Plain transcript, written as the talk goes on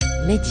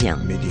ميديان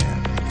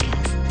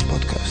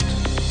بودكاست.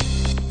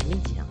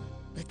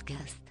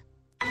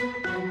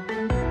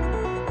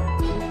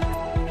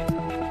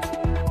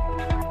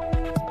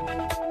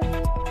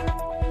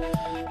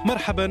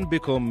 مرحبا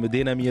بكم.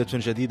 دينامية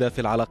جديدة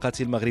في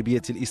العلاقات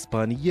المغربية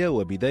الإسبانية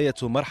وبداية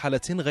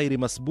مرحلة غير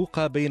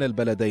مسبوقة بين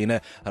البلدين.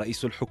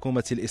 رئيس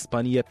الحكومة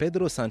الإسبانية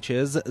بيدرو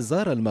سانشيز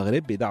زار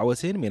المغرب بدعوة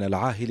من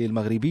العاهل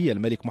المغربي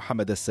الملك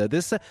محمد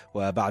السادس،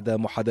 وبعد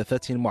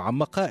محادثات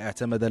معمقة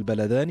اعتمد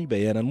البلدان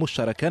بيانا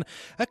مشتركا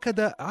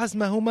أكد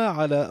عزمهما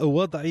على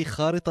وضع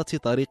خارطة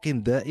طريق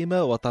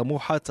دائمة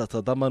وطموحة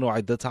تتضمن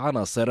عدة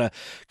عناصر.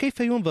 كيف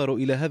ينظر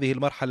إلى هذه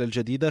المرحلة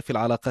الجديدة في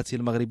العلاقات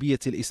المغربية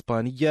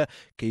الإسبانية؟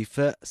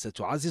 كيف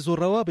ستعزز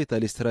الروابط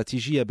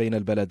الاستراتيجية بين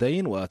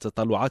البلدين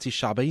وتطلعات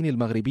الشعبين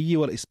المغربي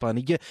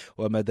والإسباني؟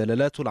 وما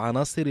دلالات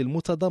العناصر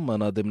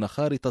المتضمنة ضمن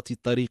خارطة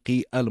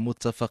الطريق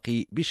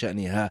المتفق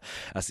بشأنها؟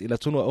 أسئلة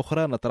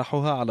وأخرى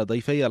نطرحها على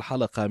ضيفي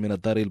الحلقة من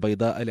الدار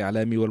البيضاء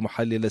الإعلامي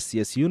والمحلل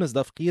السياسي يونس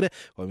دافقير،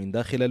 ومن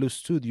داخل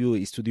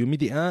الاستوديو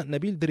ميديان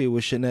نبيل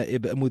درويش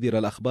نائب مدير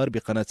الأخبار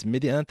بقناة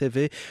ميديان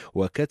تيفي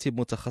وكاتب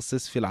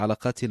متخصص في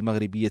العلاقات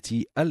المغربية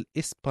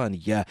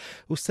الإسبانية.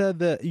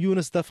 أستاذ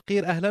يونس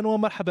دافقير، أهلا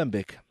ومرحبا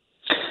بك.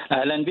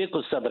 أهلا بك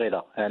أستاذ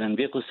رضا. أهلا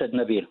بك أستاذ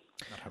نبيل.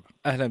 مرحبا.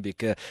 أهلا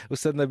بك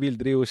أستاذ نبيل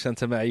درويش،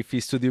 أنت معي في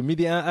استوديو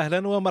ميديا.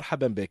 أهلا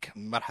ومرحبا بك.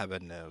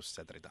 مرحبا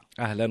أستاذ رضا.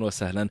 أهلا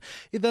وسهلا.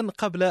 إذن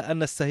قبل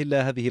أن نستهل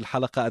هذه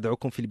الحلقة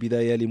أدعوكم في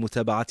البداية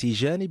لمتابعة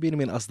جانب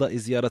من أصداء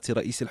زيارة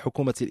رئيس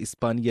الحكومة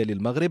الإسبانية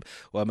للمغرب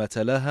وما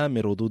تلاها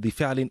من ردود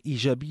فعل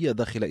إيجابية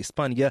داخل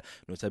إسبانيا.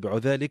 نتابع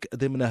ذلك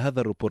ضمن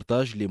هذا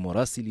الروبورتاج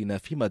لمراسلنا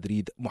في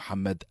مدريد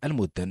محمد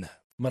المدن.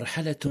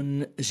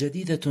 مرحلة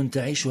جديدة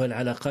تعيشها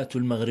العلاقات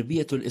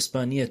المغربية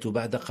الإسبانية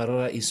بعد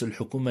قرار رئيس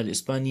الحكومة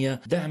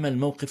الإسبانية دعم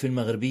الموقف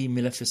المغربي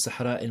ملف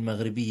الصحراء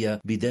المغربية.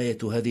 بداية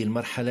هذه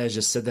المرحلة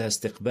جسدها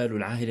استقبال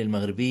العاهل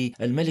المغربي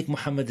الملك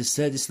محمد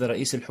السادس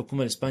لرئيس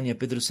الحكومة الإسبانية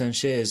بيدرو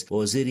سانشيز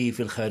ووزيره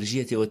في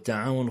الخارجية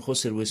والتعاون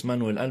خوسي لويس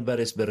مانويل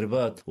ألباريس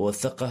بالرباط،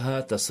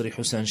 ووثقها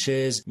تصريح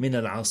سانشيز من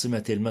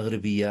العاصمة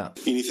المغربية.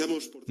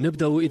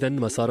 نبدأ إذن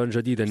مسارا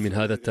جديدا من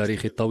هذا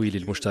التاريخ الطويل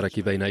المشترك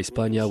بين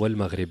إسبانيا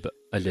والمغرب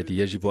الذي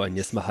يجب أن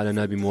يسمح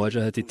لنا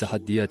بمواجهة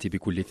التحديات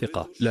بكل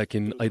ثقة،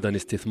 لكن أيضا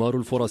استثمار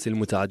الفرص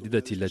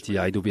المتعددة التي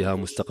يعد بها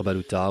مستقبل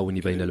التعاون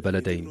بين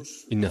البلدين.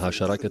 إنها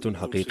شراكة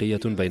حقيقية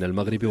بين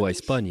المغرب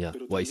وإسبانيا،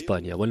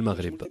 وإسبانيا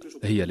والمغرب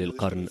هي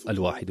للقرن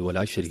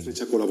 21.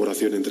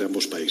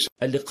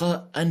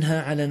 اللقاء أنهى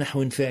على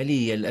نحو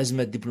فعلي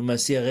الأزمة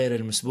الدبلوماسية غير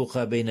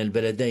المسبوقة بين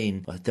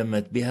البلدين،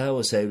 واهتمت بها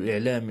وسائل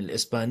الإعلام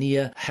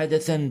الإسبانية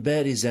حدثا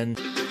بارزا.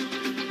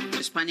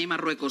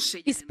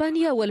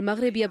 إسبانيا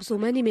والمغرب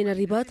يبصمان من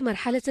الرباط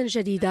مرحلة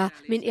جديدة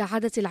من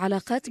إعادة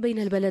العلاقات بين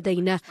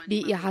البلدين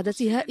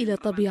بإعادتها إلى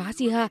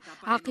طبيعتها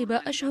عقب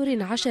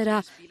أشهر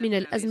 10 من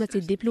الأزمة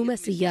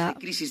الدبلوماسية.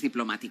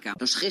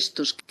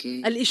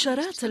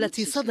 الإشارات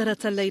التي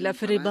صدرت الليلة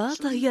في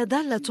الرباط هي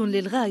دالة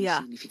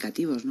للغاية.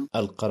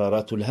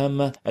 القرارات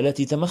الهامة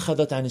التي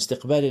تمخضت عن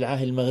استقبال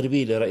العاهل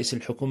المغربي لرئيس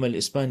الحكومة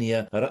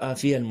الإسبانية رأى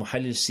فيها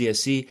المحلل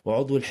السياسي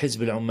وعضو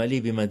الحزب العمالي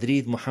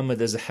بمدريد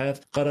محمد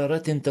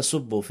قرارات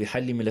تصب في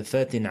حل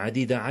ملفات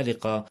عديدة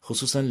علقة،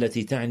 خصوصا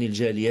التي تعني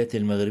الجاليات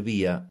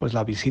المغربية.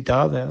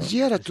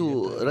 زيارة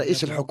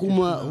رئيس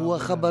الحكومة هو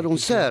خبر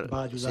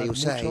سار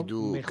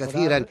سيساعد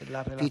كثيرا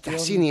في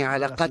تحسين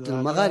علاقات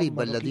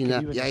المغاربة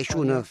الذين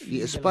يعيشون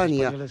في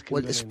إسبانيا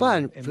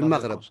والإسبان في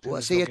المغرب،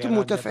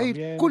 وسيتم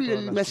تفعيل كل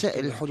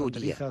المسائل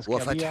الحدودية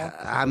وفتح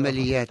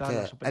عمليات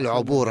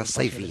العبور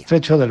الصيفية.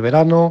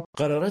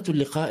 قرارات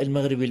اللقاء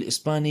المغربي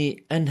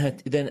الإسباني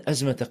أنهت إذن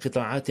أزمة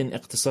قطاعات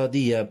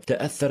اقتصادية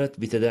تأثرت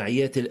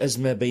بتداعيات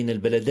الأزمة بين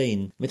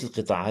البلدين، مثل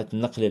قطاعات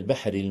النقل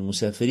البحري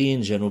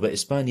للمسافرين جنوب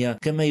إسبانيا،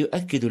 كما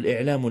يؤكد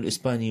الإعلام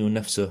الإسباني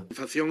نفسه.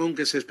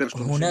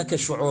 هناك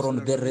شعور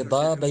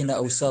بالرضا بين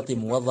أوساط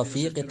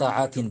موظفي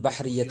قطاعات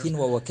بحرية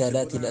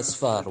ووكالات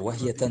الأسفار،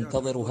 وهي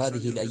تنتظر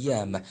هذه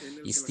الأيام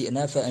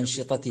استئناف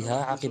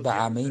أنشطتها عقب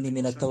عامين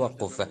من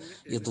التوقف،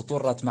 إذ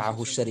اضطرت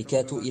معه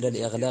الشركات إلى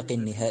الإغلاق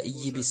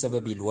النهائي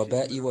بسبب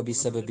الوباء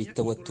وبسبب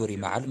التوتر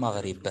مع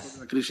المغرب.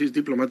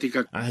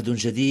 عهد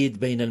جديد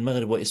بين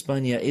المغرب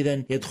وإسبانيا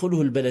إذن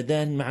يدخله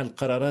البلدان مع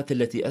القرارات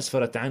التي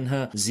أسفرت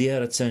عنها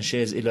زيارة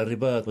سانشيز إلى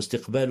الرباط،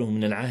 واستقباله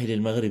من العاهل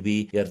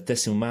المغربي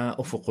يرتسم مع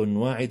أفق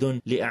واعد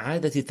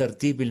لإعادة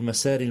ترتيب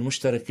المسار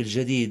المشترك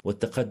الجديد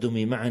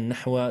والتقدم معا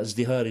نحو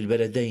ازدهار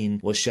البلدين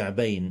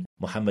والشعبين.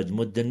 محمد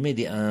مدن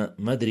ميديا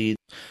مدريد.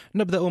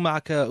 نبدأ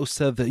معك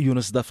أستاذ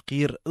يونس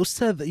دافقير.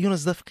 أستاذ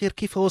يونس دافقير،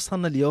 كيف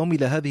وصلنا اليوم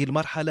إلى هذه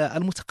المرحلة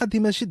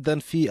المتقدمة جدا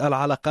في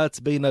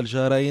العلاقات بين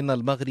الجارين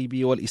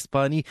المغربي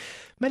والإسباني؟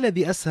 ما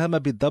الذي أسهم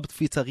بالضبط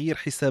في تغيير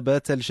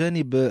حسابات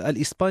الجانب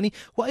الإسباني؟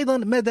 وأيضا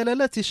ما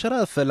دلالات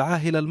إشراف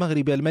العاهل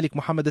المغربي الملك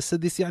محمد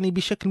السادس يعني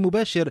بشكل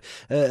مباشر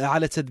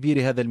على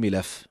تدبير هذا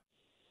الملف؟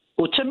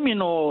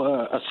 أتمن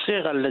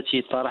الصيغة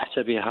التي طرحت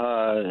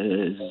بها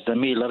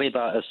الزميل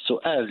رضا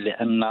السؤال،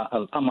 لأن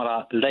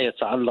الأمر لا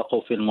يتعلق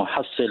في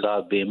المحصلة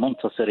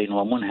بمنتصر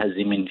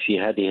ومنهزم في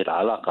هذه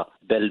العلاقة،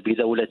 بل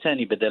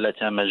بدولتان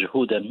بذلتا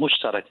مجهودا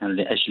مشتركا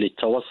لأجل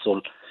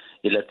التوصل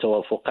إلى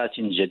توافقات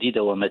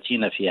جديدة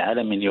ومتينة في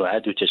عالم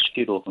يعاد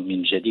تشكيله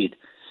من جديد.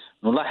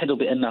 نلاحظ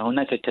بأن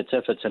هناك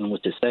كثافة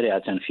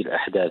متسارعة في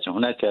الأحداث.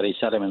 هناك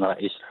رسالة من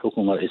رئيس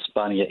الحكومة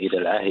الإسبانية إلى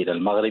العاهل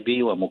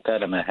المغربي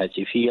ومكالمة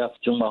هاتفية،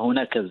 ثم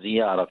هناك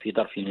زيارة في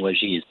ظرف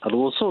وجيز.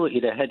 الوصول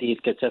إلى هذه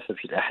الكثافة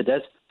في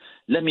الأحداث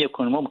لم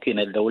يكن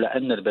ممكنا لولا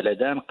أن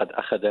البلدان قد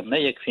أخذ ما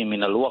يكفي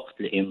من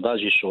الوقت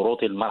لإنضاج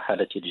شروط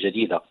المرحلة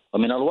الجديدة،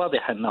 ومن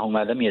الواضح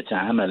أنهما لم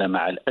يتعاملا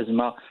مع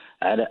الأزمة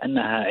على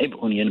أنها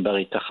عبء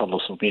ينبغي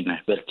التخلص منه،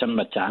 بل تم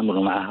التعامل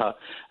معها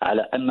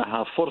على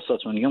أنها فرصة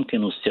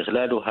يمكن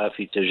استغلالها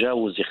في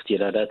تجاوز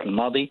اختلالات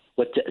الماضي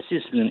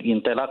والتأسيس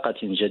لانطلاقة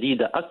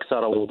جديدة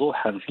أكثر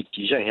وضوحا في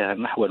اتجاهها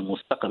نحو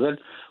المستقبل،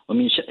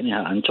 ومن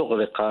شأنها أن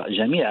تغلق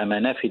جميع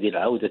منافذ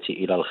العودة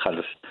إلى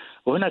الخلف.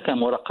 وهناك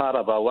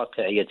مقاربة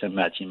واقعية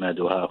مع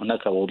اعتمادها.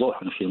 هناك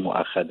وضوح في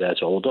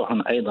المؤاخذات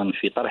ووضوح أيضا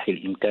في طرح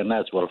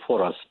الإمكانات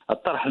والفرص.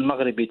 الطرح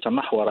المغربي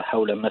تمحور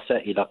حول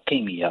مسائل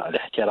قيمية: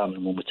 الاحترام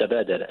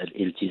المتبادل،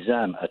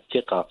 الالتزام،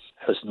 الثقة،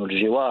 حسن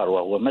الجوار،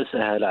 وهو ما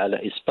سهل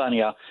على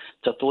إسبانيا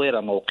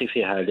تطوير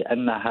موقفها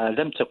لأنها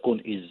لم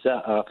تكن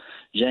إزاء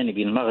جانب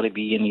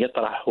المغربي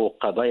يطرح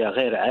قضايا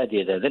غير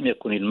عادلة. لم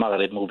يكن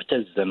المغرب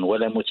مبتزا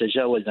ولا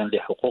متجاوزا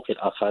لحقوق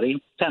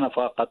الآخرين، كان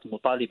فقط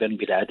مطالبا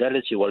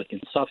بالعدالة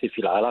والإنصاف في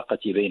العلاقة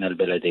بين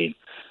البلدين.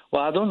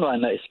 وأظن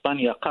أن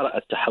إسبانيا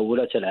قرأت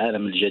تحولات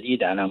العالم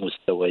الجديد على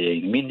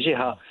مستويين: من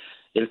جهة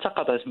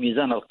التقطت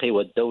ميزان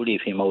القوى الدولي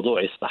في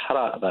موضوع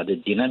الصحراء بعد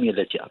الدينامية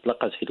التي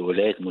أطلقت في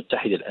الولايات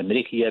المتحدة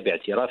الأمريكية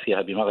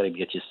باعترافها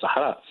بمغربية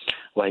الصحراء،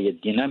 وهي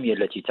الدينامية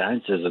التي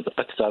تعززت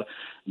أكثر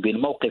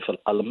بالموقف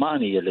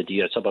الألماني الذي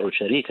يعتبر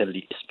شريكا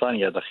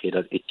لإسبانيا داخل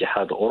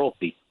الاتحاد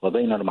الأوروبي.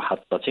 وبين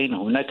المحطتين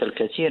هناك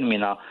الكثير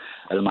من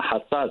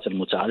المحطات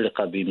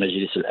المتعلقة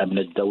بمجلس الأمن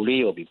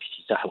الدولي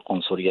وبافتتاح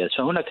القنصليات.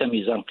 فهناك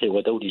ميزان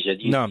قوى دولي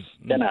جديد. نعم.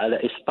 كان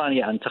على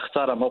إسبانيا أن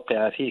تختار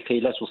موقعها فيه كي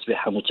لا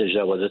تصبح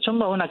متجاوزة.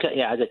 ثم هناك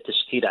إعادة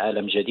تشكيل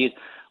عالم جديد،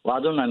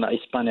 وأظن أن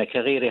إسبانيا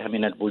كغيرها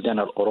من البلدان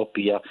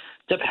الأوروبية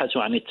تبحث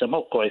عن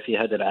التموقع في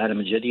هذا العالم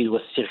الجديد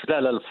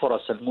واستغلال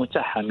الفرص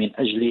المتاحة من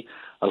أجل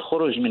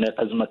الخروج من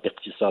الأزمة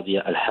الاقتصادية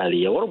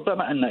الحالية.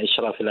 وربما أن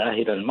إشراف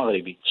العاهل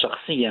المغربي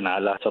شخصيا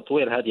على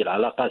تطوير هذه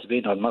العلاقات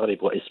بين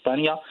المغرب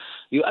وإسبانيا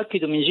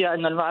يؤكد من جهة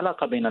أن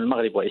العلاقة بين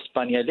المغرب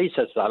وإسبانيا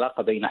ليست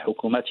علاقة بين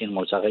حكومات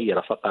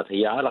متغيرة فقط،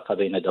 هي علاقة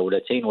بين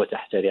دولتين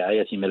وتحت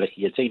رعاية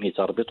ملكيتين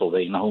تربط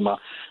بينهما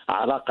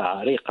علاقة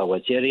عريقة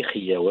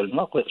وتاريخية.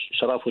 والموقف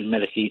إشراف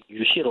الملكي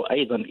يشير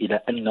أيضا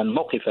إلى أن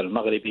الموقف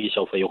المغربي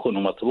سوف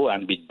يكون مطبوعا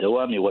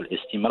بالدوام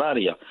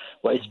والاستمرارية.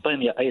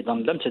 وإسبانيا أيضا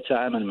لم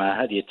تتعامل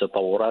مع هذه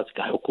التطورات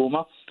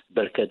كحكومة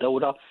بل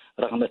كدولة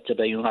رغم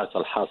التباينات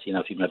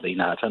الحاصلة فيما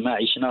بينها. فما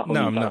عشناه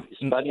من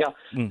إسبانيا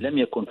لم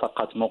يكن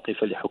فقط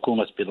موقفا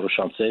لحكومة بيدرو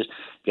سانشيز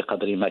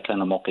بقدر ما كان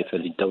موقفا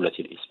للدولة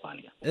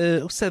الإسبانية.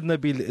 أستاذ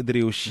نبيل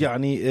دريوش،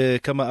 يعني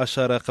كما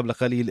أشار قبل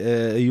قليل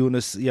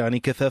يونس، يعني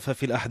كثافة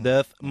في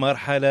الأحداث،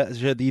 مرحلة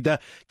جديدة.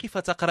 كيف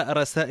تقرأ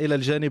رسائل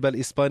الجانب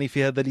الإسباني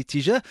في هذا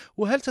الاتجاه؟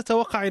 وهل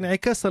تتوقع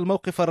انعكاس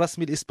الموقف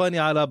الرسمي الإسباني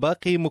على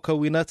باقي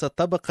مكونات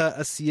الطبقة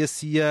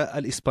السياسية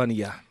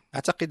الإسبانية؟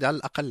 أعتقد على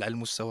الأقل على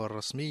المستوى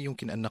الرسمي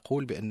يمكن أن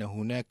نقول بأن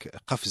هناك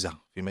قفزة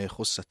فيما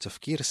يخص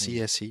التفكير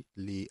السياسي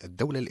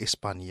للدولة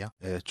الإسبانية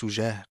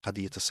تجاه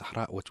قضية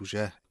الصحراء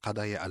وتجاه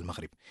قضايا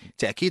المغرب.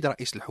 تأكيد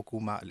رئيس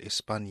الحكومة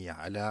الإسبانية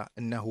على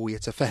أنه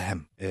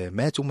يتفهم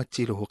ما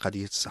تمثله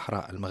قضية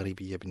الصحراء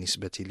المغربية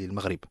بالنسبة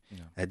للمغرب،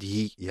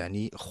 هذه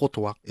يعني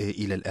خطوة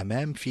إلى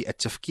الأمام في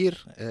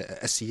التفكير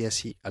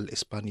السياسي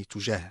الإسباني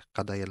تجاه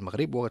قضايا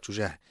المغرب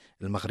وتجاه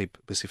المغرب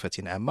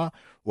بصفة عامة،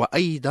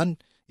 وأيضا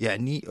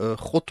يعني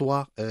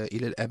خطوة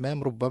إلى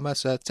الأمام ربما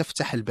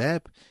ستفتح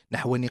الباب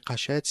نحو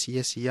نقاشات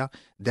سياسية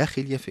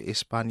داخلية في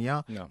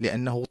إسبانيا،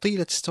 لأنه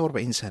طيلة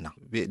 46 سنة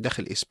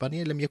داخل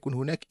إسبانيا لم يكن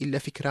هناك إلا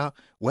فكرة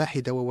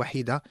واحدة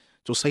ووحيدة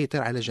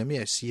تسيطر على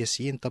جميع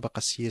السياسيين، الطبقة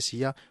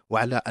السياسية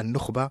وعلى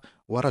النخبة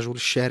ورجل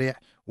الشارع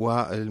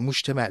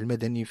والمجتمع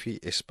المدني في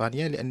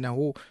إسبانيا،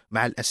 لأنه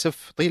مع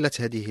الأسف طيلة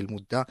هذه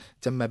المدة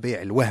تم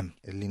بيع الوهم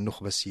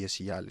للنخبة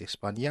السياسية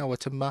الإسبانية،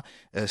 وتم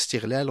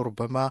استغلال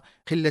ربما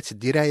قلة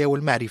الدراية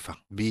والمعرفة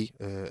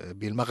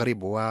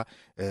بالمغرب و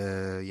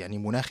يعني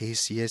مناخه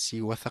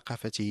السياسي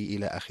وثقافته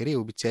إلى آخره،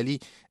 وبالتالي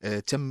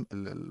تم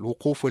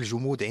الوقوف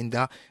والجمود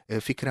عند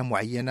فكرة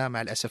معينة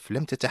مع الأسف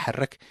لم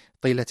تتحرك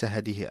طيلة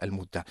هذه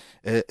المدة.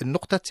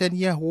 النقطة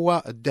الثانية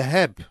هو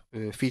الذهاب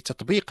في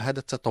تطبيق هذا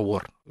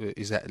التطور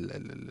إزاء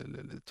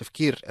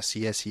التفكير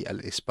السياسي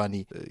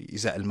الإسباني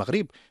إزاء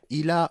المغرب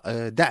إلى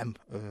دعم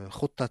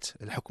خطة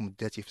الحكم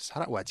الذاتي في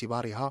الصحراء،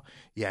 واعتبارها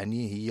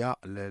يعني هي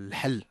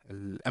الحل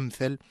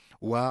الأمثل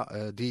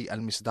وذي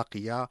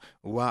المصداقية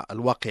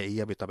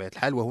والواقعية بطبيعة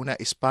الحال. وهنا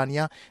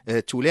إسبانيا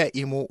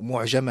تلائم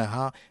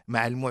معجمها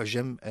مع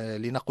المعجم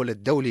لنقل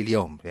الدولي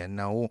اليوم،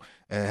 لأنه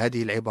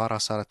هذه العبارة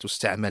صارت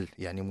تستعمل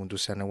يعني منذ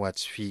سنوات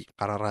في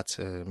قرارات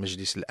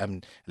مجلس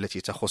الأمن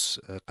التي تخص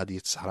قضية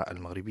الصحراء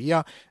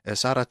المغربية.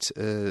 صارت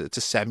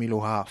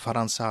تستعملها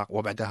فرنسا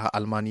وبعدها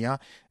ألمانيا.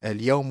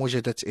 اليوم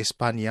وجدت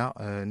إسبانيا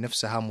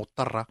نفسها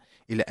مضطرة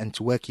إلى أن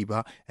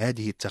تواكب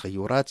هذه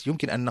التغيرات.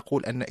 يمكن أن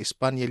نقول أن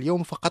إسبانيا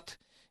اليوم فقط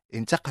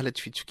انتقلت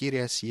في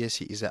تفكيرها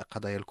السياسي إزاء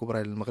قضايا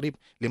الكبرى للمغرب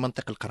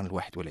لمنطق القرن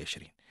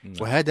 21.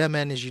 وهذا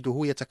ما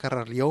نجده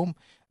يتكرر اليوم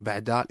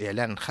بعد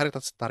إعلان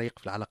خارطة الطريق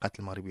في العلاقات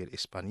المغربية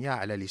الإسبانية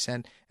على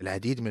لسان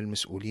العديد من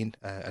المسؤولين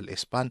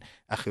الإسبان،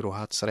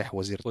 آخرها تصريح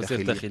وزير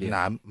الداخلية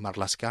نعم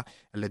مارلاسكا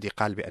الذي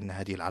قال بأن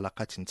هذه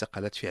العلاقات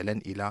انتقلت فعلا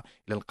إلى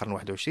القرن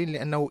 21.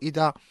 لأنه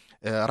إذا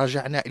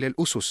رجعنا إلى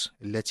الأسس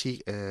التي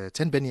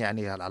تنبني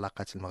عليها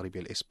العلاقات المغربية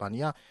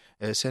الإسبانية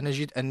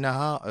سنجد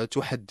أنها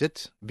تحدد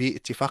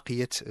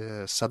باتفاقية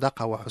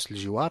الصداقة وحسن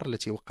الجوار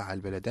التي وقعها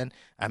البلدان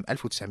عام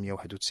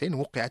 1991،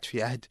 وقعت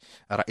في عهد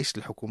رئيس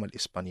الحكومة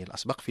الإسبانية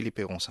الأسبق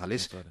فيليبي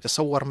غونساليس.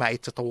 تصور معي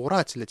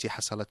التطورات التي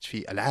حصلت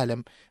في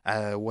العالم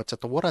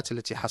والتطورات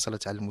التي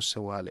حصلت على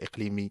المستوى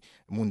الإقليمي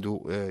منذ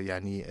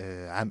يعني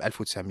عام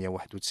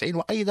 1991،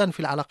 وأيضا في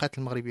العلاقات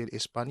المغربية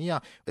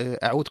الإسبانية.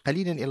 أعود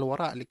قليلا إلى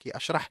الوراء لكي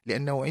أشرح،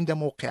 لأنه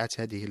عندما وقعت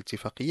هذه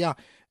الاتفاقية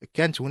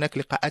كانت هناك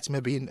لقاءات ما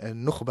بين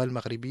النخبة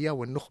المغربية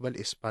والنخبة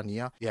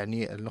الإسبانية،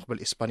 يعني النخبة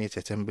الإسبانية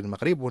تهتم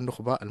بالمغرب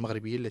والنخبة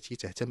المغربية التي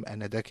تهتم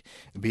آنذاك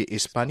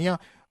بإسبانيا.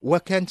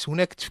 وكانت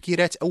هناك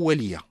تفكيرات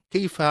أولية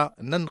كيف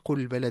ننقل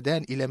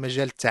البلدان إلى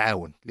مجال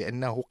التعاون،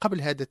 لأنه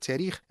قبل هذا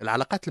التاريخ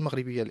العلاقات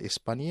المغربية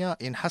الإسبانية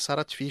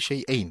انحصرت في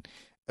شيئين: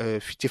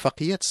 في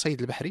اتفاقية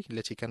الصيد البحري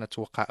التي كانت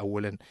توقع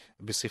أولا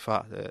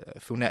بصفة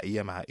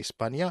ثنائية مع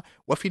إسبانيا،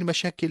 وفي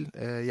المشاكل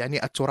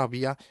يعني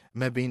الترابية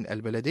ما بين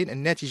البلدين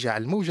الناتجة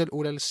عن الموجة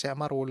الأولى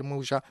للاستعمار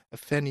والموجة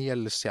الثانية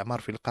للاستعمار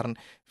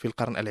في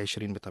القرن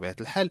العشرين بطبيعة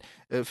الحال.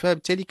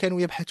 فبالتالي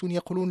كانوا يبحثون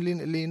يقولون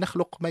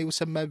لنخلق ما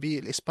يسمى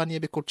بالإسبانيا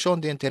بكولتشون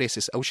دي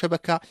انتريسيس أو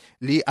شبكة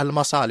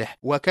للمصالح.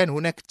 وكان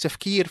هناك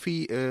تفكير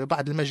في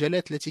بعض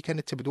المجالات التي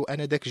كانت تبدو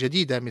آنذاك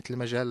جديدة مثل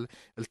مجال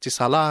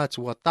الاتصالات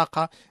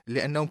والطاقة،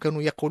 لأنهم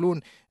كانوا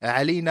يقولون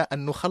علينا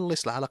أن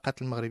نخلص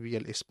العلاقات المغربية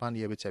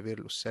الإسبانية بتعبير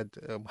الأستاذ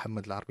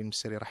محمد العربي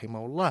المسري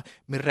رحمه الله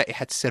من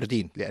رائحة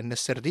السردين، لأن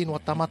السردين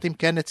والطماطم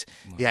كانت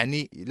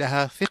يعني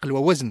لها ثقل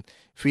ووزن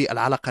في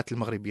العلاقات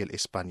المغربية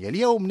الإسبانية.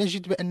 اليوم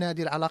نجد بأن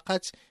هذه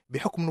العلاقات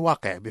بحكم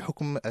الواقع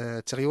بحكم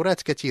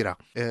تغيرات كثيرة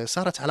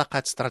صارت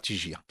علاقات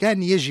استراتيجية.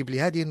 كان يجب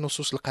لهذه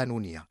النصوص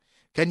القانونية،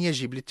 كان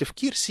يجب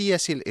للتفكير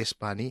السياسي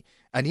الإسباني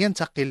أن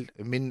ينتقل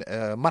من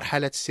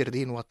مرحلة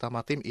السردين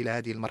والطماطم إلى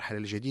هذه المرحلة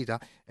الجديدة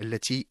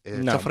التي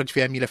تفرض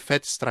فيها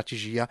ملفات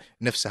استراتيجية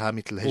نفسها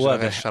مثل الهجرة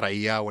غير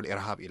الشرعية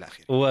والإرهاب إلى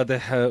آخره.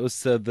 واضح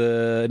أستاذ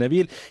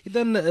نبيل.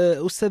 إذن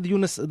أستاذ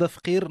يونس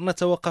دفقير،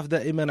 نتوقف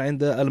دائما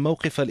عند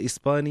الموقف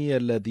الإسباني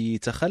الذي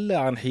تخلى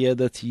عن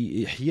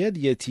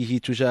حياديته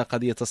تجاه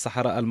قضية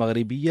الصحراء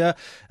المغربية،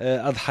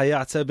 أضحى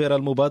يعتبر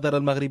المبادرة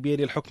المغربية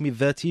للحكم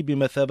الذاتي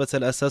بمثابة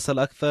الأساس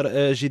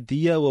الأكثر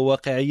جدية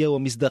وواقعية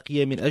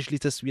ومصداقية من أجل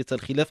تسوية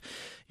الخلاف.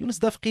 يونس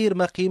دفقير،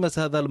 ما قيمة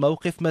هذا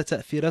الموقف؟ ما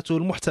تأثيراته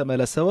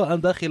المحتملة سواء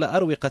داخل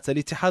أروقة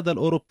الاتحاد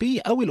الأوروبي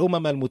أو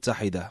الأمم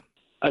المتحدة؟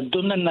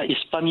 أظن أن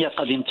إسبانيا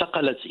قد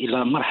انتقلت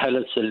إلى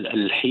مرحلة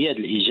الحياد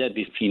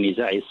الإيجابي في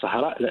نزاع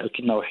الصحراء،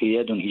 لكنه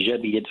حياد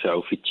إيجابي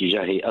يدفع في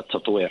اتجاه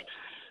التطوير.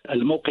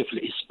 الموقف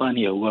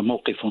الإسباني هو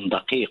موقف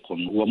دقيق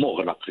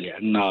ومغلق،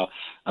 لأن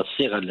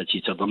الصيغة التي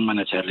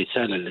تضمنتها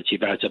الرسالة التي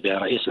بعث بها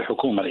رئيس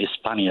الحكومة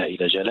الإسبانية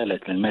إلى جلالة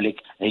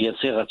الملك هي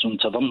صيغة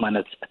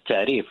تضمنت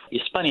التعريف.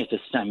 إسبانيا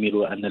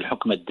تستعمل أن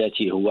الحكم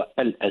الذاتي هو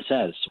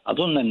الأساس.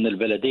 أظن أن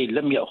البلدين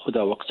لم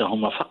يأخذا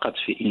وقتهما فقط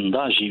في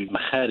إنضاج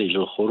مخارج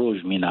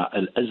الخروج من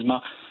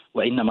الأزمة،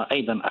 وإنما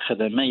أيضا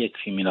أخذ ما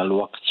يكفي من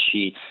الوقت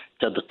في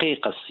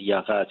تدقيق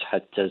السياقات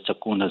حتى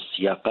تكون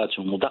السياقات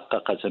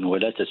مدققة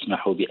ولا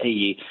تسمح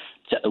بأي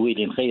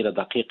تأويل غير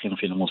دقيق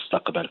في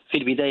المستقبل. في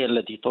البداية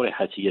التي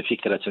طرحت هي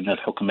فكرة أن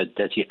الحكم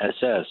الذاتي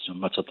أساس،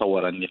 ثم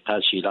تطور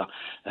النقاش إلى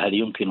هل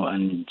يمكن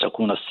أن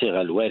تكون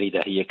الصيغة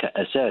الواردة هي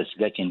كأساس،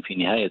 لكن في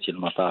نهاية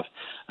المطاف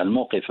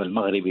الموقف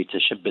المغربي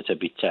تشبت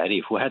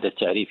بالتعريف، وهذا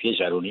التعريف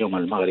يجعل اليوم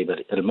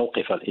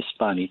الموقف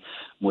الإسباني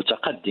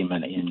متقدما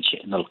إن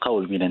شئنا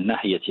القول من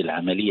الناحية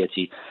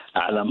العملية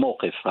على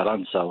موقف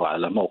فرنسا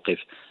وعلى موقف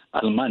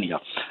ألمانيا.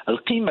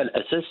 القيمة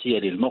الأساسية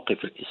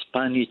للموقف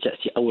الإسباني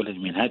تأتي أولا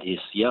من هذه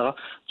الصياغة،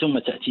 ثم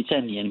تأتي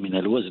ثانيا من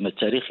الوزن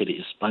التاريخي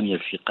لإسبانيا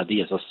في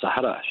قضية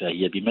الصحراء،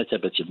 فهي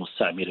بمثابة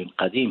مستعمر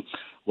قديم،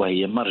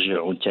 وهي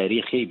مرجع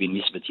تاريخي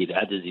بالنسبة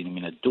لعدد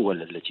من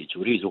الدول التي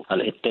تريد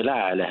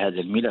الاطلاع على هذا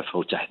الملف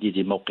وتحديد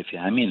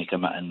موقفها منه،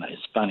 كما أن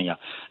إسبانيا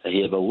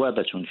هي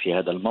بوابة في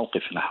هذا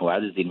الموقف نحو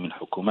عدد من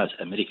حكومات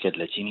أمريكا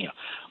اللاتينية.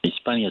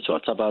 إسبانيا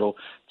تعتبر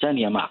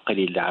ثاني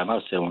معقل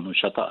لعناصر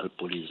ونشطاء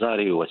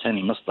البوليزاري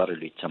وثاني مصدر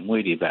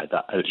للتمويل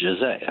بعد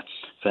الجزائر.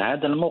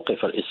 فهذا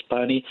الموقف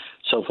الإسباني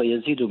سوف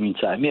يزيد من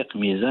تعميق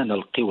ميزان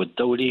القوى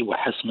الدولي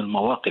وحسم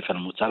المواقف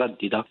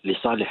المترددة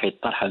لصالح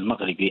الطرح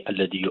المغربي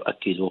الذي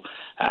يؤكد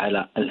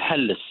على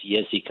الحل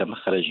السياسي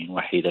كمخرج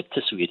وحيد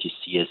التسوية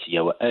السياسية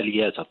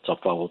وآليات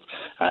التفاوض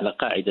على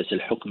قاعدة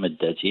الحكم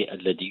الذاتي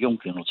الذي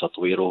يمكن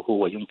تطويره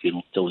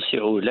ويمكن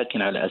توسيعه،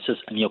 لكن على أساس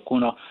أن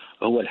يكون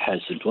هو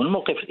الحاسم.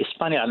 والموقف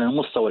الإسباني على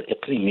المستوى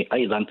الإقليمي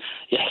أيضا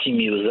يحسم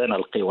ميزان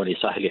القوى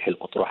لصالح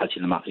الأطروحة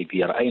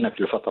المغربية. رأينا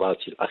في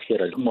الفترات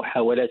الأخيرة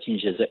محاولات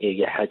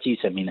جزائرية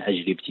حثيثة من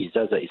أجل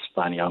ابتزاز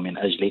إسبانيا ومن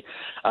أجل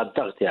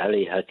الضغط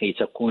عليها كي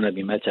تكون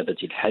بمثابة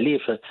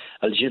الحليف.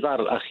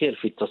 الجدار الأخير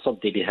في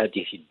التصدي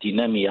لهذه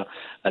الدينامية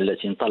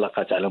التي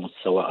انطلقت على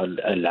مستوى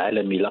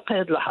العالمي،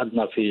 لقد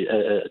لاحظنا في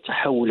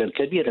تحولا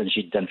كبيرا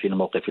جدا في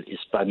الموقف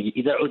الإسباني.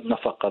 إذا عدنا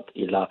فقط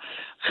إلى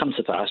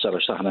 15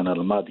 شهرا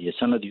الماضية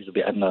سنجد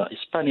بأن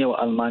إسبانيا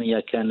وألمانيا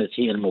كانت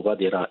هي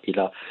المبادرة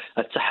إلى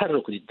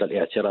التحرك ضد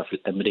الاعتراف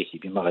الأمريكي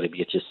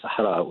بمغربية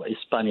الصحراء،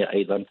 وإسبانيا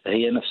أيضا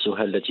هي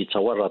نفسها التي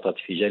تورطت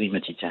في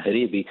جريمة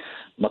تهريب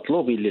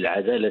مطلوب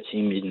للعدالة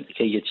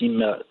كي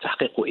يتم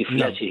تحقيق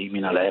إفلاته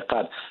من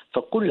العقاب.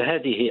 فكل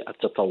هذه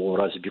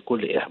التطورات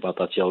بكل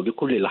إحباطاتها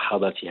وبكل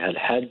لحظاتها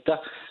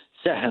الحادة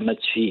ساهمت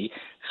في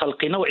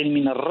خلق نوع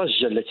من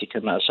الرجة التي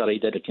كما أشار إلى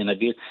ذلك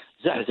نبيل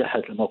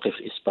زحزحت الموقف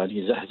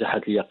الإسباني،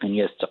 زحزحت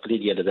اليقينية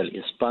التقليدية لدى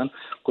الإسبان.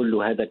 كل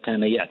هذا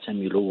كان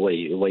يعتمل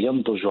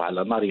وينضج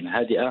على نار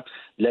هادئة،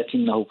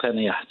 لكنه كان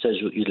يحتاج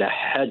إلى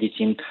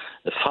حادث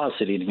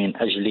فاصل من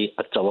أجل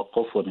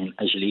التوقف ومن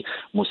أجل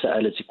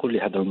مساءلة كل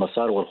هذا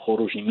المسار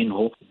والخروج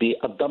منه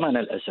بالضمانة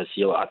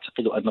الأساسية.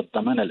 وأعتقد أن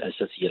الضمانة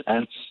الأساسية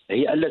الآن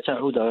هي ألا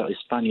تعود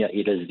إسبانيا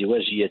إلى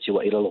الازدواجية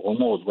وإلى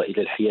الغموض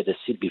وإلى الحياد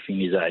السلبي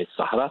في نزاع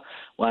الصحراء،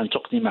 وأن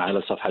تقدم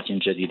على صفحة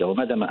جديدة.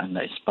 وما دام أن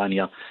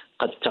إسبانيا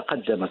قد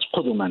تقدمت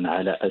قدما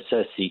على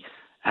أساس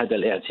هذا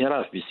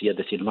الاعتراف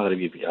بسيادة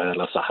المغرب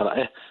على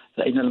صحرائه،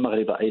 فإن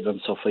المغرب أيضا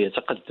سوف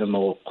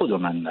يتقدم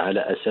قدما على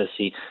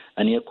أساس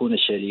أن يكون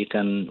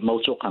شريكا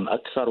موثوقا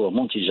أكثر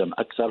ومنتجا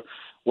أكثر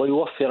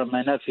ويوفر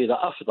منافذ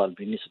أفضل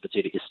بالنسبة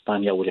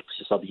لإسبانيا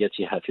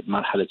ولاقتصاديتها في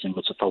المرحلة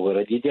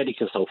المتطورة.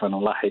 لذلك سوف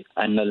نلاحظ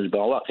أن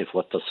المواقف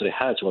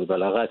والتصريحات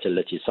والبلاغات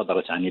التي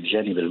صدرت عن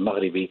الجانب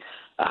المغربي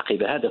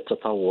عقب هذا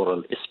التطور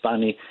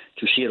الإسباني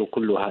تشير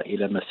كلها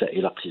إلى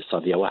مسائل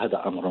اقتصادية،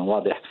 وهذا أمر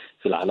واضح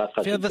في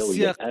العلاقات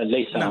الدولية.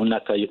 ليس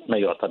هناك ما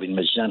يعطى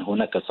بالمجان،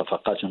 هناك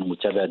صفقات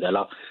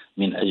متبادلة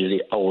من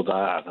أجل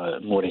أوضاع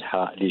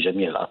مريحة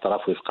لجميع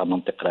الأطراف وفق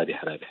منطق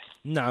رابح.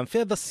 نعم،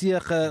 في هذا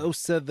السياق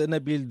أستاذ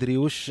نبيل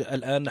دريوش،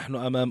 الآن نحن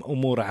أمام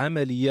أمور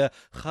عملية،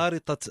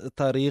 خارطة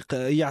طريق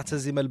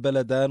يعتزم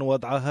البلدان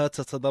وضعها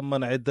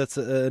تتضمن عدة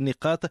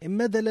نقاط.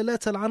 ما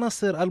دلالات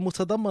العناصر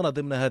المتضمنة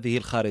ضمن هذه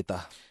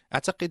الخارطة؟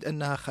 أعتقد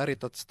أنها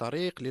خارطة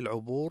طريق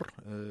للعبور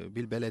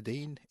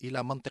بالبلدين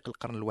إلى منطق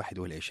القرن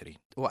 21،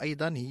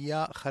 وأيضا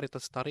هي خارطة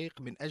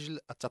طريق من أجل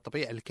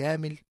التطبيع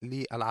الكامل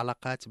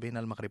للعلاقات بين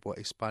المغرب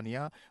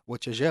وإسبانيا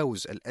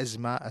وتجاوز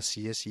الأزمة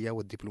السياسية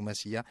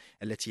والدبلوماسية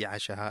التي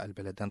عاشها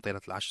البلدان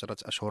طيلة 10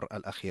 أشهر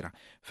الأخيرة.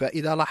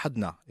 فإذا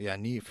لاحظنا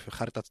يعني في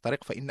خارطة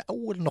الطريق فإن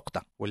أول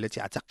نقطة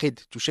والتي أعتقد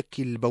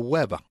تشكل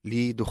البوابة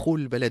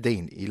لدخول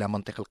البلدين إلى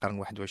منطق القرن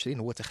 21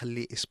 هو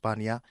تخلي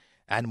إسبانيا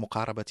عن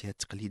مقاربتها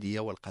التقليدية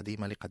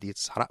والقديمة لقضية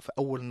الصحراء.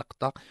 فأول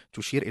نقطة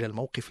تشير إلى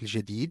الموقف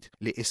الجديد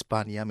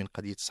لإسبانيا من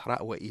قضية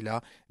الصحراء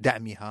وإلى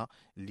دعمها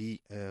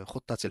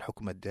لخطة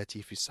الحكم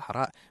الذاتي في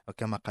الصحراء،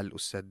 وكما قال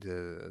الأستاذ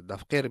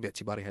دافقير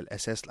باعتبارها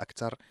الأساس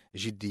الأكثر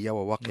جدية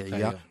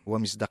وواقعية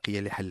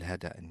ومصداقية لحل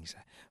هذا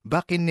النزاع.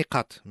 باقي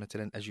النقاط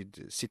مثلا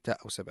أجد 6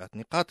 أو 7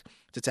 نقاط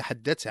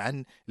تتحدث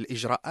عن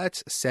الإجراءات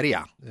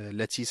السريعة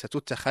التي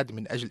ستتخذ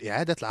من أجل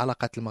إعادة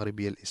العلاقات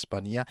المغربية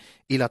الإسبانية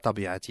إلى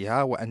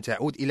طبيعتها وأن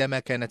تعود إلى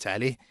ما كانت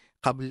عليه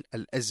قبل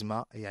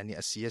الأزمة يعني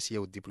السياسية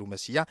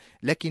والدبلوماسية.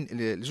 لكن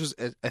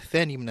الجزء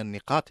الثاني من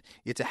النقاط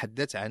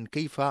يتحدث عن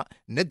كيف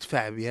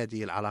ندفع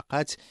بهذه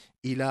العلاقات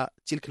إلى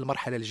تلك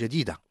المرحلة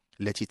الجديدة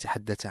التي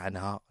تحدث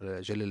عنها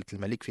جلالة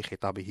الملك في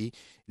خطابه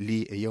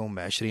ليوم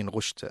 20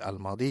 غشت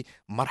الماضي،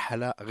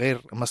 مرحلة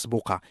غير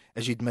مسبوقة.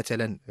 أجد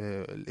مثلا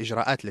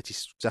الإجراءات التي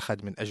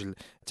ستتخذ من أجل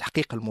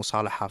تحقيق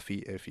المصالحة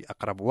في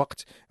أقرب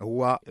وقت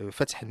هو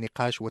فتح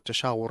النقاش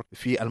والتشاور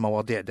في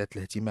المواضيع ذات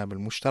الاهتمام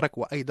المشترك،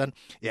 وأيضا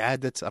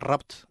إعادة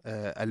الربط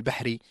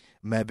البحري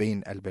ما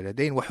بين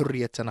البلدين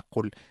وحرية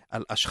تنقل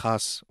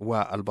الأشخاص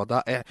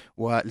والبضائع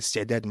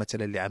والاستعداد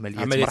مثلا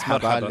لعملية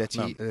مرحلة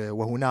التي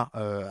وهنا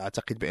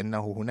أعتقد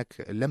بأنه هناك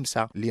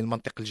لمسة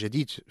للمنطق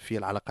الجديد في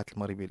العلاقات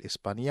المغربية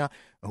الإسبانية،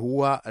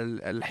 هو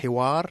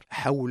الحوار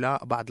حول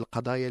بعض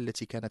القضايا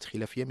التي كانت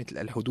خلافية مثل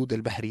الحدود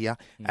البحرية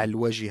على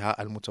الواجهة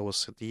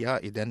المتوسطية.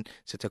 إذن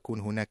ستكون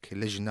هناك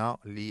لجنة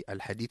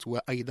للحديث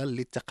وأيضا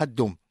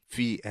للتقدم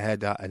في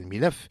هذا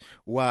الملف،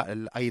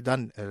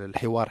 وأيضا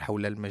الحوار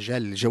حول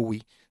المجال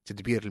الجوي،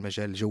 تدبير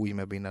المجال الجوي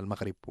ما بين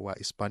المغرب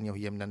وإسبانيا،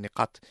 وهي من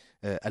النقاط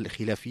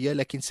الخلافية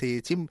لكن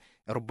سيتم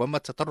ربما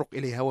التطرق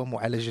إليها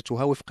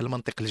ومعالجتها وفق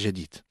المنطق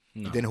الجديد.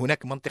 إذن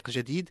هناك منطق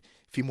جديد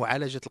في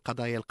معالجة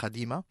القضايا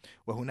القديمة،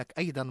 وهناك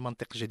أيضا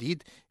منطق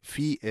جديد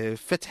في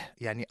فتح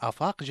يعني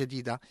آفاق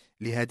جديدة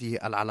لهذه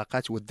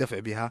العلاقات والدفع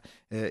بها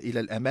إلى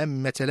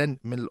الأمام. مثلا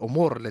من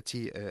الأمور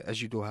التي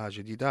أجدها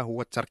جديدة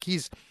هو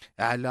التركيز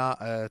على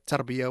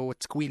التربية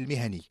والتكوين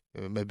المهني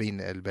ما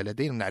بين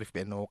البلدين، ونعرف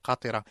بأنه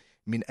قاطرة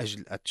من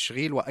أجل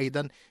التشغيل،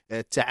 وأيضا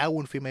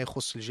التعاون فيما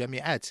يخص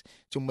الجامعات،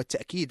 ثم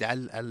التأكيد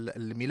على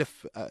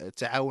الملف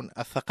التعاون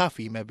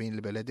الثقافي ما بين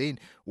البلدين،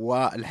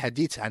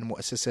 والحديث عن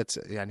مؤسسات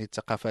يعني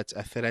الثقافات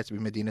الثلاث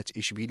بمدينة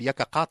إشبيلية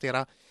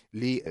كقاطرة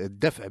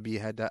للدفع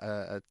بهذا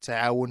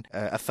التعاون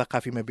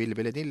الثقافي ما بين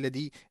البلدين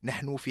الذي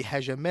نحن في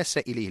حاجة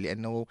ماسة إليه،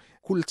 لأنه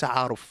كل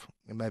تعارف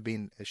ما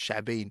بين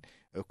الشعبين،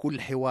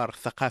 كل حوار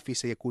ثقافي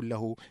سيكون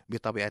له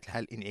بطبيعة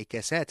الحال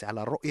انعكاسات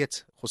على رؤية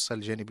خصوصا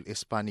الجانب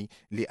الإسباني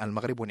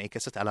للمغرب،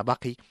 وانعكاسات على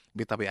باقي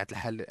بطبيعة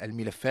الحال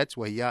الملفات،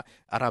 وهي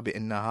أرى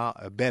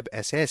بأنها باب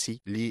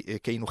أساسي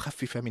لكي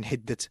نخفف من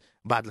حدة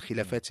بعض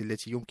الخلافات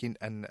التي يمكن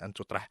أن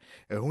تطرح.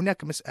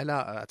 هناك مسألة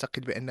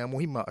أعتقد بأنها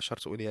مهمة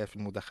أشرت إليها في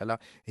المداخلة،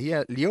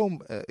 هي اليوم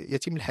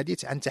يتم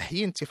الحديث عن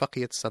تحيين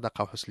اتفاقية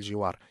الصداقة وحسن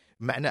الجوار،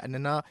 معنى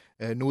أننا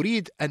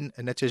نريد أن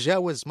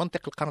نتجاوز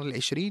منطق القرن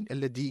العشرين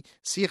الذي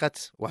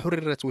صيغت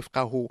وحررت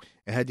وفقه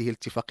هذه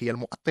الاتفاقية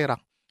المؤطرة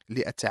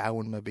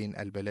للتعاون ما بين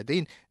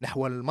البلدين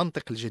نحو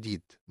المنطق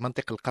الجديد،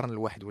 منطق القرن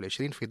الواحد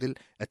والعشرين في ظل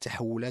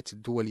التحولات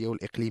الدولية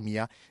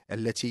والإقليمية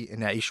التي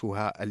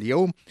نعيشها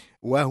اليوم.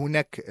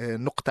 وهناك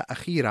نقطة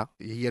أخيرة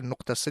هي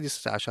النقطة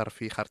 16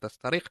 في خارطة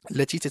طريق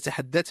التي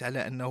تتحدث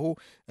على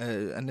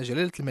أن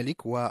جلالة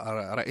الملك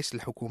ورئيس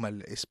الحكومة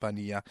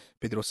الإسبانية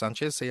بيدرو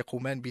سانشيز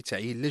سيقومان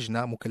بتعيين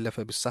لجنة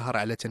مكلفة بالسهر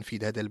على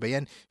تنفيذ هذا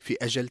البيان في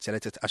أجل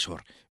 3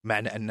 أشهر،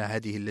 معنى أن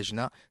هذه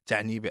اللجنة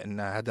تعني بأن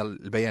هذا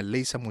البيان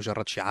ليس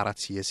مجرد شعارات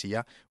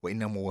سياسية،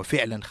 وإنما هو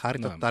فعلا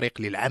خارطة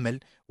طريق للعمل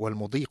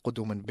والمضي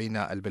قدما بين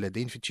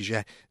البلدين في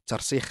اتجاه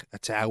ترسيخ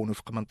التعاون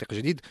وفق منطق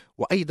جديد.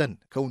 وأيضا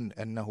كون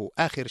أنه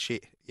آخر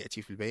شيء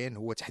يأتي في البيان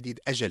هو تحديد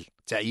أجل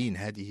تعيين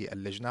هذه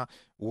اللجنة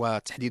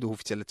وتحديده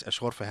في 3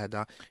 أشهر،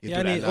 فهذا يدل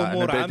يعني على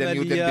أمور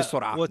عملية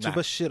بسرعة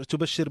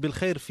وتبشر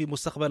بالخير في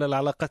مستقبل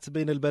العلاقات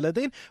بين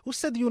البلدين.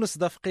 أستاذ يونس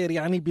دافقير،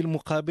 يعني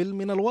بالمقابل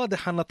من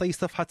الواضح أن طي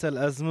صفحة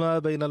الأزمة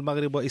بين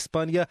المغرب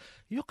وإسبانيا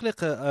يقلق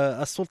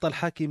السلطة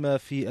الحاكمة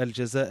في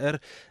الجزائر.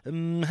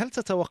 هل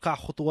تتوقع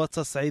خطوات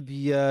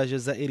تصعيدية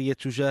جزائرية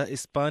تجاه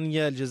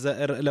إسبانيا؟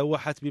 الجزائر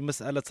لوحت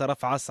بمسألة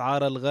رفع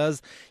أسعار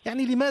الغاز،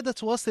 يعني لماذا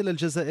تواصل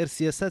الجزائر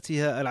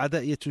سياساتها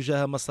العدائية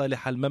تجاه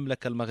مصالح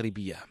المملكة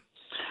المغربية؟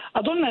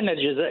 أظن أن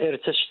الجزائر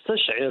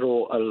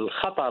تستشعر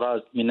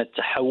الخطر من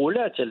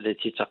التحولات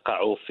التي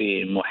تقع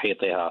في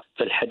محيطها،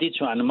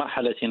 فالحديث عن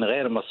مرحلة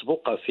غير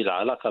مسبوقة في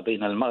العلاقة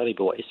بين المغرب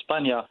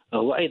وإسبانيا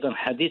هو أيضا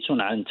حديث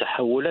عن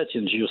تحولات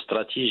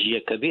جيوستراتيجية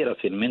كبيرة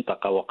في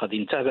المنطقة، وقد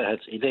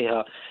انتبهت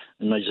إليها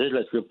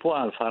مجلة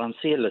البوا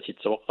الفرنسية التي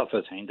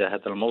توقفت عند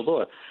هذا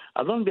الموضوع.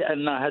 أظن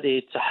بأن هذه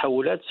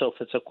التحولات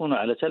سوف تكون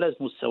على 3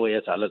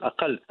 مستويات على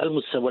الأقل.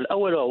 المستوى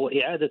الأول هو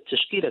إعادة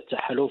تشكيل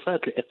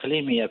التحالفات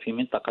الإقليمية في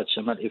منطقة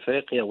شمال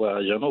إفريقيا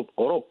وجنوب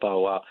أوروبا،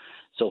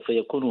 وسوف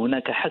يكون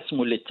هناك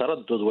حسم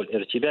للتردد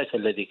والارتباك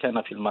الذي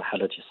كان في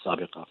المرحلة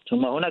السابقة.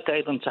 ثم هناك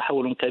أيضا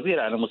تحول كبير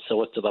على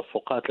مستوى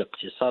التدفقات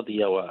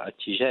الاقتصادية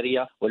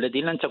والتجارية،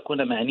 والذي لن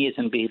تكون معنية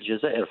به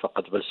الجزائر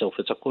فقط، بل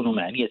سوف تكون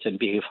معنية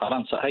به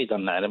فرنسا أيضا.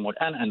 نعلم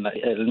الآن أن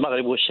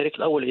المغرب هو الشريك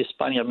الأول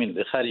لإسبانيا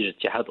من خارج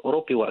الاتحاد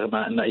الأوروبي،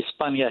 وما أن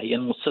إسبانيا هي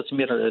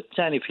المستثمر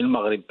الثاني في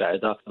المغرب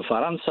بعد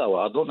فرنسا.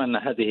 وأظن أن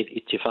هذه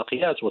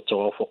الاتفاقيات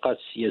والتوافقات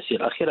السياسية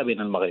الأخيرة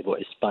بين المغرب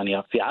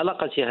وإسبانيا في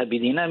علاقتها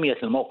بدينامية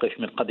الموقف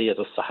من قضية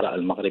الصحراء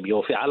المغربية،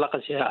 وفي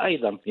علاقتها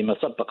أيضا بما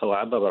سبق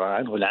وعبر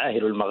عنه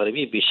العاهل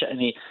المغربي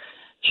بشأن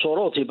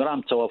شروط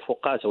إبرام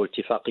توافقات أو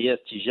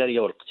اتفاقيات تجارية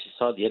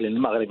واقتصادية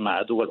للمغرب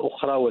مع دول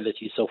أخرى،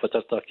 والتي سوف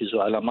ترتكز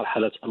على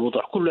مرحلة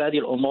الوضوح. كل هذه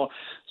الأمور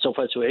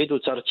سوف تعيد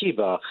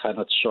ترتيب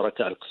خانة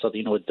الشركاء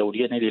الاقتصاديين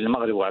والدوليين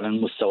للمغرب على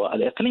المستوى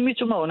الإقليمي.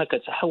 ثم هناك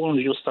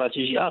تحول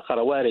جيوستراتيجي آخر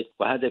وارد،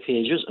 وهذا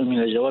فيه جزء من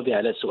الجواب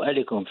على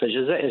سؤالكم.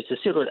 فالجزائر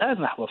تسير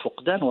الآن نحو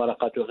فقدان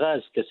ورقات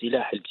الغاز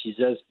كسلاح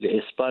الابتزاز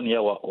لإسبانيا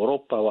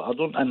وأوروبا،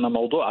 وأظن أن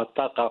موضوع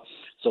الطاقة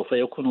سوف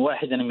يكون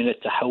واحدا من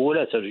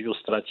التحولات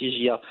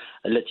الجيوستراتيجية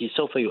التي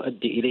سوف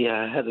يؤدي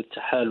إليها هذا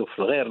التحالف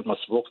الغير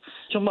المسبوق.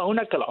 ثم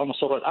هناك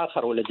العنصر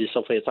الآخر والذي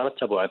سوف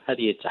يترتب عن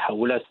هذه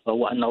التحولات،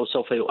 وهو أنه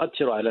سوف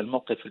يؤثر على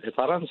الموقف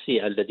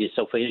الفرنسي الذي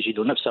سوف يجد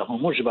نفسه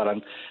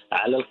مجبرا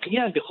على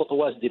القيام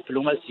بخطوات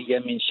دبلوماسية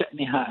من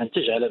شأنها أن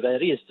تجعل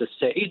باريس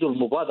تستعيد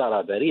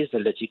المبادرة، باريس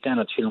التي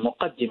كانت في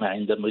المقدمة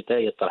عند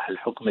بداية طرح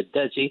الحكم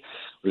الذاتي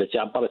والتي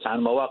عبرت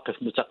عن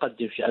مواقف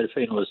متقدم في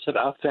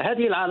 2007.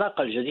 فهذه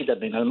العلاقة الجديدة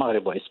بين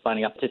المغرب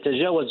وإسبانيا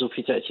تتجاوز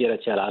في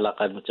تأثيراتها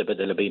العلاقة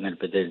المتبادلة بين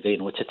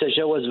البلدين،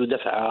 وتتجاوز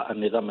دفع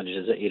النظام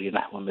الجزائري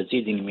نحو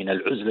مزيد من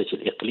العزلة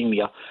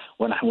الإقليمية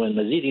ونحو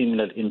المزيد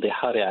من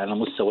الاندحار على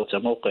مستوى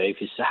موقعه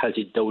في الساحة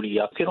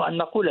الدولية. يمكن أن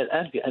نقول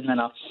الآن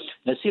بأننا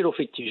نسير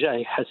في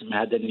اتجاه حسم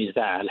هذا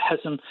النزاع،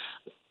 الحسم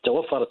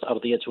توفرت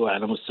أرضيتها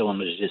على مستوى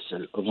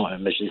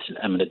مجلس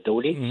الأمن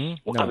الدولي،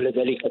 وقبل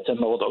ذلك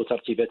تم وضع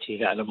ترتيباته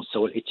على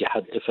مستوى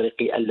الاتحاد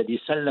الإفريقي الذي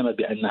سلم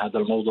بأن هذا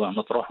الموضوع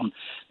مطروح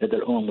لدى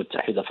الأمم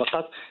المتحدة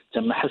فقط.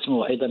 تم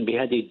حسمه أيضا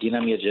بهذه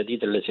الدينامية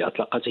الجديدة التي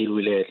أطلقتها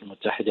الولايات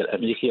المتحدة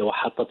الأمريكية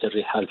وحطت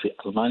الرحال في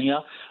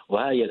ألمانيا،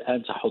 وهي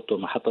الآن تحط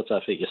محطتها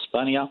في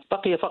إسبانيا.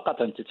 بقي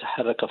فقط أن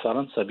تتحرك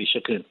فرنسا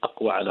بشكل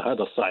أقوى على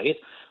هذا الصعيد،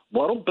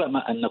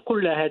 وربما أن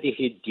كل هذه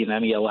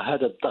الدينامية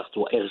وهذا الضغط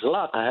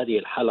وإغلاق هذه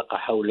الحلقة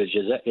حول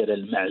الجزائر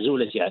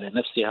المعزولة على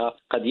نفسها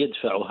قد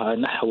يدفعها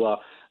نحو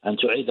أن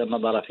تعيد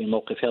النظر في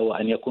موقفها،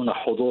 وأن يكون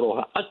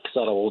حضورها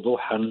أكثر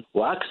وضوحا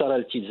وأكثر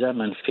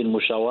التزاما في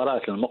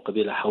المشاورات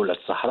المقبلة حول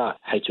الصحراء،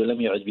 حيث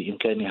لم يعد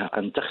بإمكانها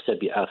أن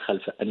تختبئ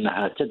خلف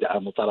أنها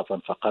تدعم طرفا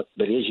فقط،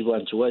 بل يجب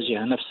أن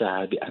تواجه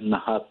نفسها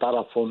بأنها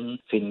طرف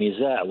في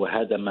النزاع.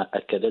 وهذا ما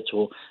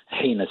أكدته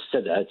حين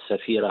استدعت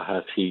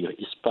سفيرها في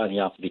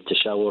إسبانيا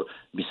بالتشاور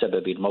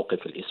بسبب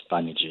الموقف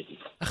الإسباني الجديد.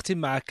 أختم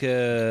معك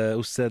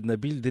أستاذ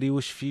نبيل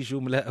دريوش في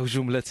جملة أو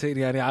جملتين،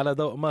 يعني على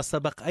ضوء ما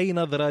سبق، أي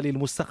نظرة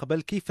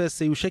للمستقبل؟ كيف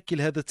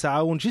سيشكل هذا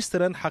التعاون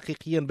جسرا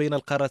حقيقيا بين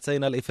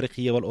القارتين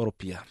الإفريقية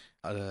والأوروبية؟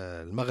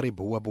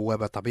 المغرب هو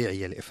بوابة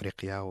طبيعية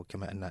لإفريقيا،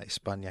 وكما أن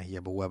إسبانيا هي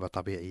بوابة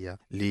طبيعية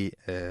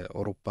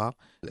لأوروبا.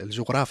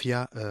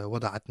 الجغرافيا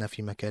وضعتنا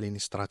في مكان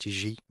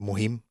استراتيجي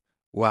مهم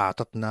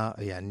وأعطتنا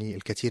يعني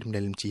الكثير من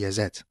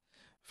الامتيازات.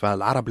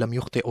 فالعرب لم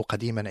يخطئوا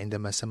قديما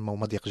عندما سموا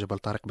مضيق جبل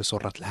طارق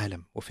بسرة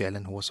العالم،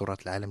 وفعلا هو سرة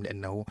العالم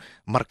لأنه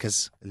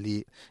مركز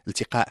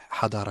لالتقاء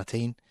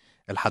حضارتين،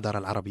 الحضارة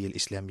العربية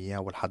الإسلامية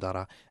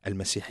والحضارة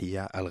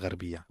المسيحية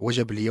الغربية.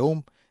 وجب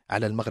اليوم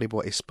على المغرب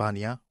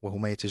وإسبانيا،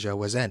 وهما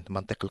يتجاوزان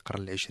منطق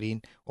القرن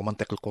العشرين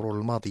ومنطق القرون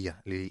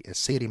الماضية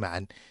للسير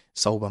معا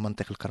صوب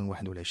منطق القرن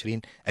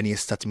 21، أن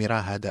يستثمرا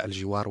هذا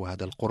الجوار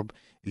وهذا القرب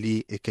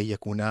لكي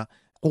يكون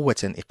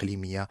قوة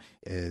إقليمية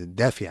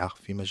دافعة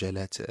في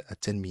مجالات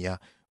التنمية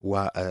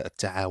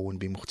والتعاون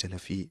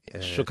بمختلف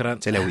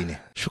تلاوينه.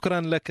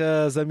 شكرا لك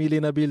زميلي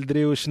نبيل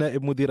دريوش،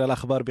 نائب مدير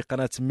الأخبار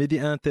بقناة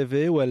ميدي ان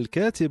تيفي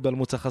والكاتب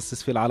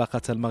المتخصص في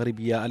العلاقات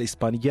المغربية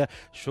الإسبانية.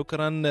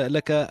 شكرا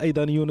لك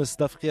أيضا يونس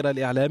دفقير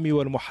الإعلامي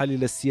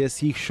والمحلل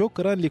السياسي.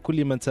 شكرا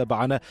لكل من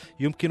تابعنا.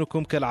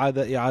 يمكنكم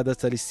كالعادة إعادة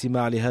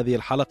الاستماع لهذه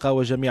الحلقة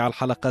وجميع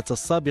الحلقات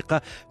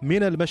السابقة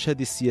من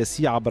المشهد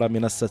السياسي عبر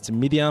منصة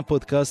ميدي ان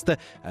بودكاست.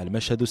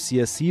 المشهد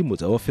السياسي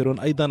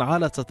متوفر أيضا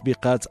على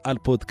تطبيقات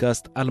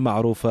البودكاست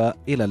المعروفة.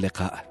 إلى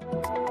اللقاء.